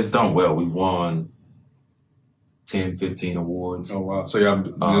Houston. But it's done well. We won 10, 15 awards. Oh wow! So y'all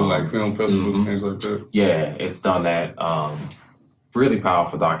do like film festivals, things like that. Yeah, it's done that. Really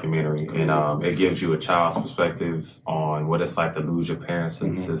powerful documentary, and it gives you a child's perspective on what it's like to lose your parents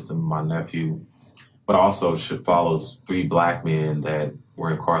in the system. My nephew, but also follows 3 Black men that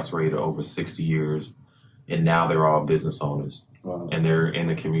were incarcerated over 60 years, and now they're all business owners. Wow. And they're in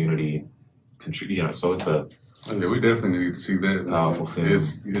the community. You know, so it's a. Yeah, we definitely need to see that. Powerful film.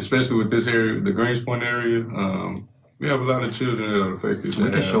 Especially with this area, the Greenspoint area. We have a lot of children that are affected. We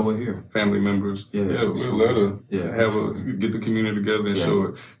can show it here. Family members. Yeah, we'd love to get the community together and show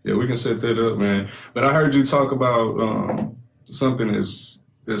it. Yeah, we can set that up, man. But I heard you talk about something that's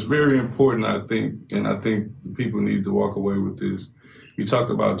very important, I think, and I think people need to walk away with this. You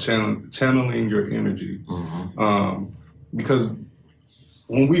talked about channeling your energy, because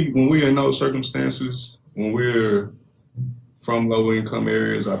when we in those circumstances, when we're from low income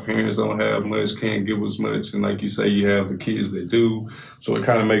areas, our parents don't have much, can't give us much, and like you say, you have the kids that do, so it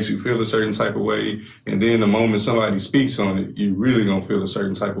kind of makes you feel a certain type of way. And then the moment somebody speaks on it, you really gonna feel a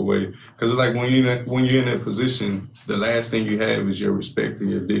certain type of way, because it's like when you're in that position, the last thing you have is your respect and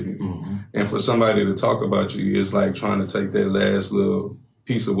your dignity. And for somebody to talk about you, it's like trying to take that last little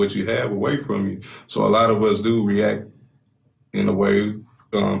piece of what you have away from you. So a lot of us do react in a way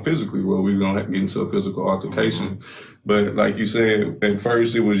physically, where we're gonna get into a physical altercation. But like you said, at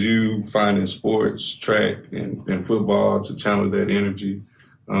first it was you finding sports, track, and football to channel that energy.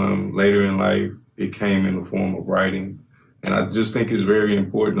 Later in life, it came in the form of writing. And I just think it's very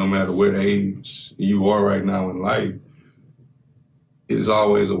important, no matter what age you are right now in life, it's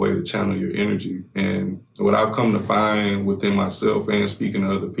always a way to channel your energy. And what I've come to find within myself and speaking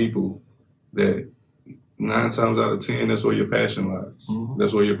to other people, that 9 times out of 10, that's where your passion lies.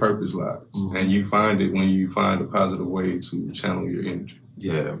 That's where your purpose lies. And you find it when you find a positive way to channel your energy.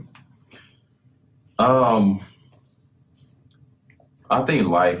 Yeah. I think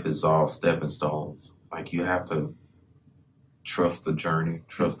life is all stepping stones. Like, you have to trust the journey,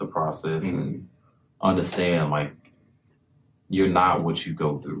 trust the process, and understand, like, you're not what you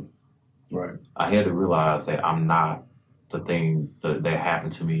go through. Right. I had to realize that I'm not the thing that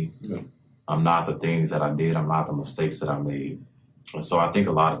happened to me. Yeah. I'm not the things that I did. I'm not the mistakes that I made. And so I think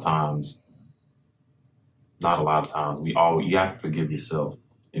not a lot of times, you have to forgive yourself,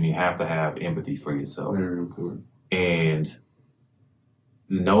 and you have to have empathy for yourself. Very important. And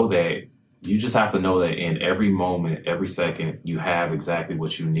know that you just have to know that in every moment, every second, you have exactly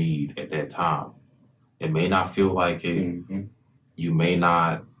what you need at that time. It may not feel like it. You may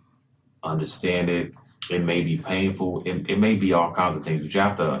not understand it. It may be painful. It may be all kinds of things, but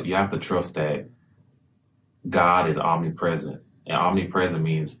you have to trust that God is omnipresent, and omnipresent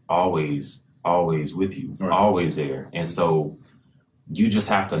means always with you, always there. And so you just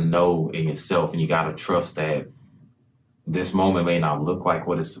have to know in yourself, and you got to trust that this moment may not look like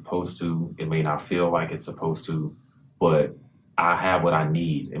what it's supposed to. It may not feel like it's supposed to, but I have what I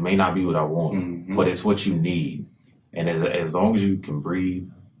need. It may not be what I want, but it's what you need. And as long as you can breathe,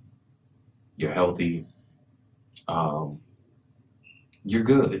 you're healthy, you're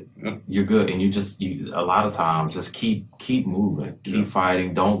good. You're good. And you a lot of times just keep moving, keep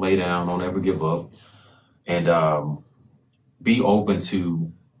fighting. Don't lay down. Don't ever give up. And be open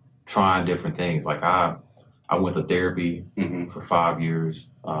to trying different things. Like I went to therapy for 5 years.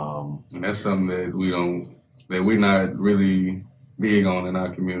 And that's something that we're not really big on in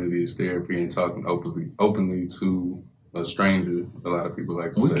our community, is therapy and talking openly to a stranger. A lot of people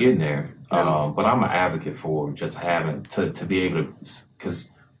like to say. We're getting there. But I'm an advocate for just having to be able to,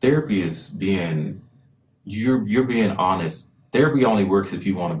 because therapy is you're being honest. Therapy only works if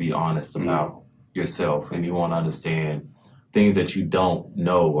you want to be honest about yourself, and you want to understand things that you don't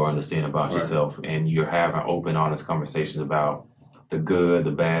know or understand about yourself, and you're having open, honest conversations about the good,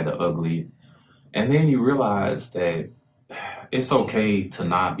 the bad, the ugly. And then you realize that it's okay to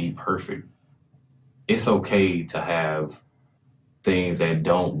not be perfect. It's okay to have things that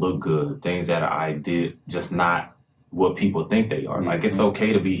don't look good, things that I did just not what people think they are. Like, it's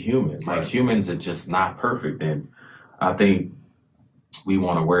okay to be human. Like, humans are just not perfect. And I think we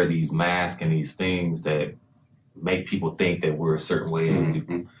want to wear these masks and these things that make people think that we're a certain way,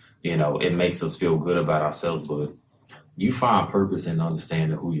 and you know, it makes us feel good about ourselves. But you find purpose in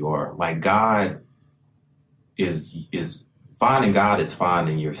understanding who you are. Like, God is finding God is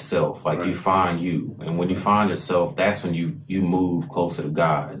finding yourself. Like, you find you, and when you find yourself, that's when you move closer to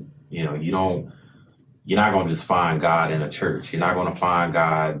God. You know, you're not going to just find God in a church. You're not going to find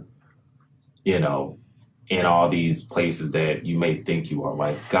God, you know, in all these places that you may think you are.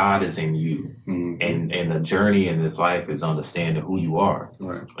 Like, God is in you. And the journey in this life is understanding who you are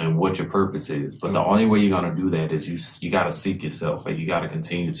and what your purpose is. But the only way you're going to do that is you got to seek yourself. Like, you got to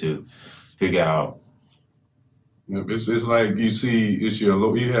continue to figure out. It's like you see,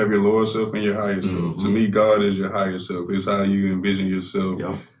 you have your lower self and your higher self. To me, God is your higher self. It's how you envision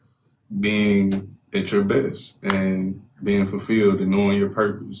yourself being at your best and being fulfilled and knowing your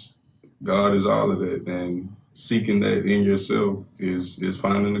purpose. God is all of that, and seeking that in yourself is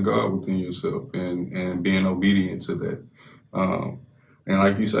finding the God within yourself and being obedient to that. And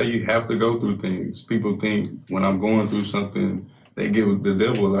like you say, you have to go through things. People think when I'm going through something, they give the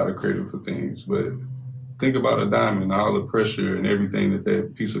devil a lot of credit for things, but think about a diamond, all the pressure and everything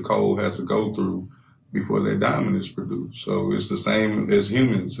that piece of coal has to go through before that diamond is produced. So it's the same as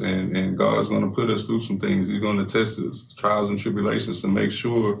humans, and God's going to put us through some things. He's going to test us, trials and tribulations, to make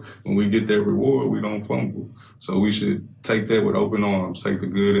sure when we get that reward, we don't fumble. So we should take that with open arms, take the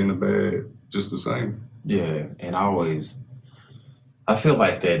good and the bad just the same. Yeah, and I feel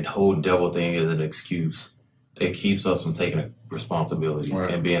like that whole devil thing is an excuse. It keeps us from taking responsibility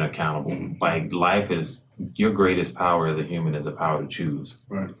and being accountable. Like, life is, your greatest power as a human is a power to choose.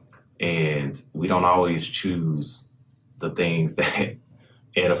 And we don't always choose the things that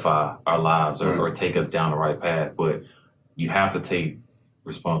edify our lives or take us down the right path, but you have to take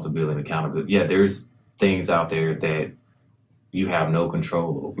responsibility and accountability. Yeah, there's things out there that you have no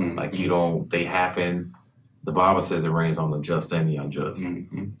control over. Like, they happen. The Bible says it rains on the just and the unjust.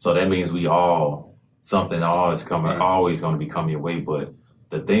 So that means something always always going to be coming your way. But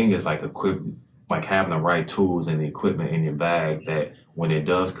the thing is, like, like having the right tools and the equipment in your bag, that when it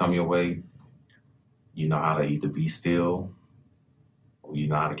does come your way, you know how to either be still, or you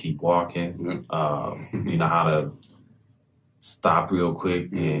know how to keep walking, you know how to stop real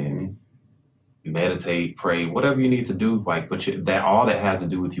quick and meditate, pray, whatever you need to do. Like, but all that has to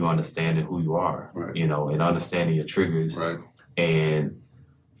do with you understanding who you are, you know, and understanding your triggers and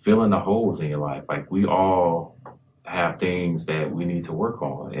filling the holes in your life. Like, we all have things that we need to work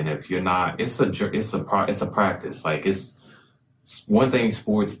on, and if you're not, it's a practice. Like, it's one thing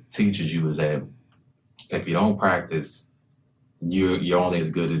sports teaches you is that if you don't practice, you're only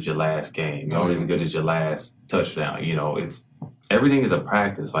as good as your last game. You're only as good as your last touchdown. You know, everything is a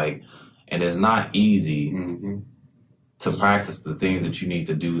practice. Like, and it's not easy to practice the things that you need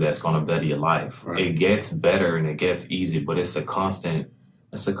to do that's going to better your life. It gets better and it gets easier, but it's a constant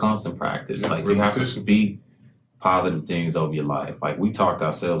practice. Like, you have to speak positive things over your life. Like, we talk to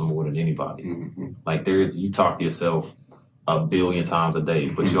ourselves more than anybody. Like, you talk to yourself a billion times a day,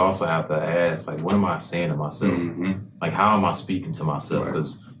 but you also have to ask, like, what am I saying to myself? Like, how am I speaking to myself?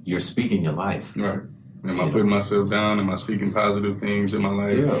 Because you're speaking your life. Am I putting myself down? Am I speaking positive things in my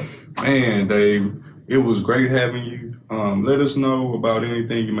life? Man, Dave, it was great having you. Let us know about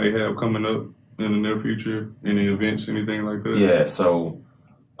anything you may have coming up in the near future, any events, anything like that. Yeah, so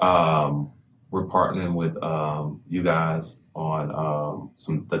we're partnering with you guys on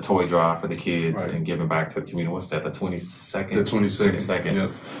the toy drive for the kids and giving back to the community. What's that, the 22nd? The 22nd.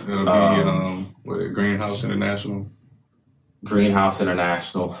 Yep. It'll be Greenhouse International. Greenhouse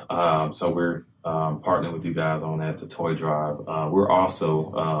International. So we're partnering with you guys on that, the toy drive. We're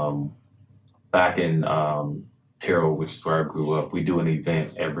also back in Terrell, which is where I grew up. We do an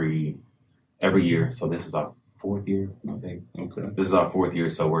event every year. So this is our 4th year, I think. Okay. This is our 4th year.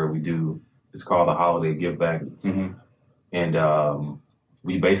 So where it's called the Holiday Give Back. And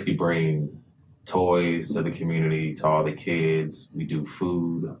we basically bring toys to the community, to all the kids. We do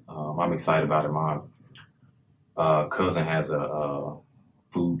food. I'm excited about it. My cousin has a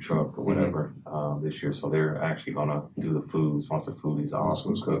food truck or whatever this year, so they're actually gonna do the food, sponsor food. He's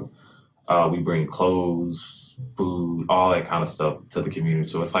awesome cook. We bring clothes, food, all that kind of stuff to the community.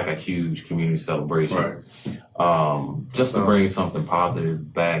 So it's like a huge community celebration. just to bring something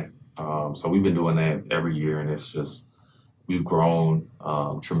positive back. So we've been doing that every year, and it's just, we've grown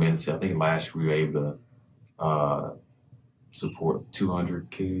tremendously. I think last year we were able to support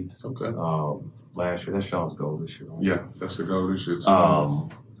 200 kids. Okay. Last year, that's y'all's goal this year. Right? Yeah, that's the goal this year too.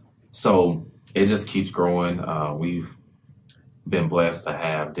 So it just keeps growing. We've been blessed to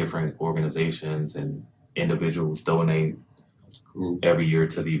have different organizations and individuals donate every year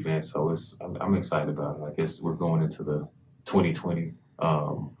to the event. So I'm excited about it. I guess we're going into the 2020.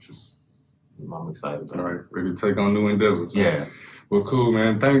 I'm excited about it. All right, ready to take on new endeavors. Yeah. Well, cool,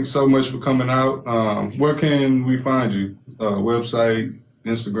 man. Thanks so much for coming out. Where can we find you? Website,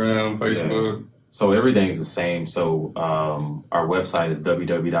 Instagram, Facebook? Yeah. So everything's the same. So our website is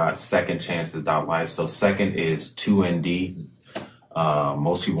www.secondchances.life. So second is 2ND.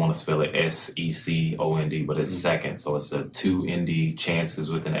 Most people want to spell it SECOND, but it's second. So it's a 2ND chances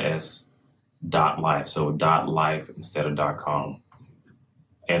with an S .life. So .life instead of .com.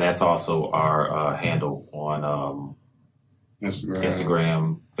 And that's also our handle on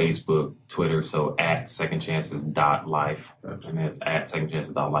Instagram, Facebook, Twitter. So at secondchances.life. Gotcha. And it's at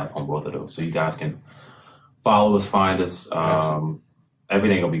secondchances.life on both of those. So you guys can follow us, find us. Gotcha.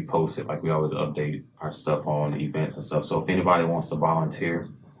 Everything will be posted. Like we always update our stuff on events and stuff. So if anybody wants to volunteer,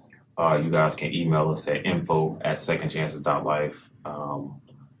 you guys can email us at info@secondchances.life.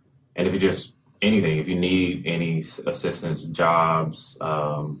 And if you just anything, if you need any assistance, jobs,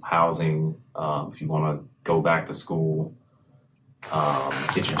 housing, if you want to go back to school,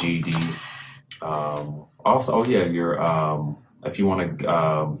 get your GED. Also, if you want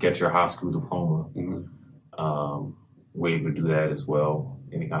to get your high school diploma, we're able to do that as well.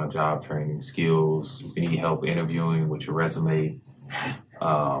 Any kind of job training, skills, if you need help interviewing with your resume,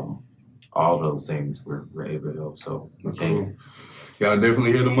 all those things we're able to help. So, cool. Yeah, I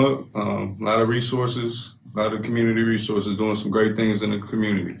definitely hit them up. A lot of resources, a lot of community resources, doing some great things in the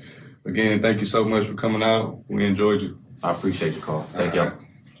community. Again, thank you so much for coming out. We enjoyed you. I appreciate your call. Thank you.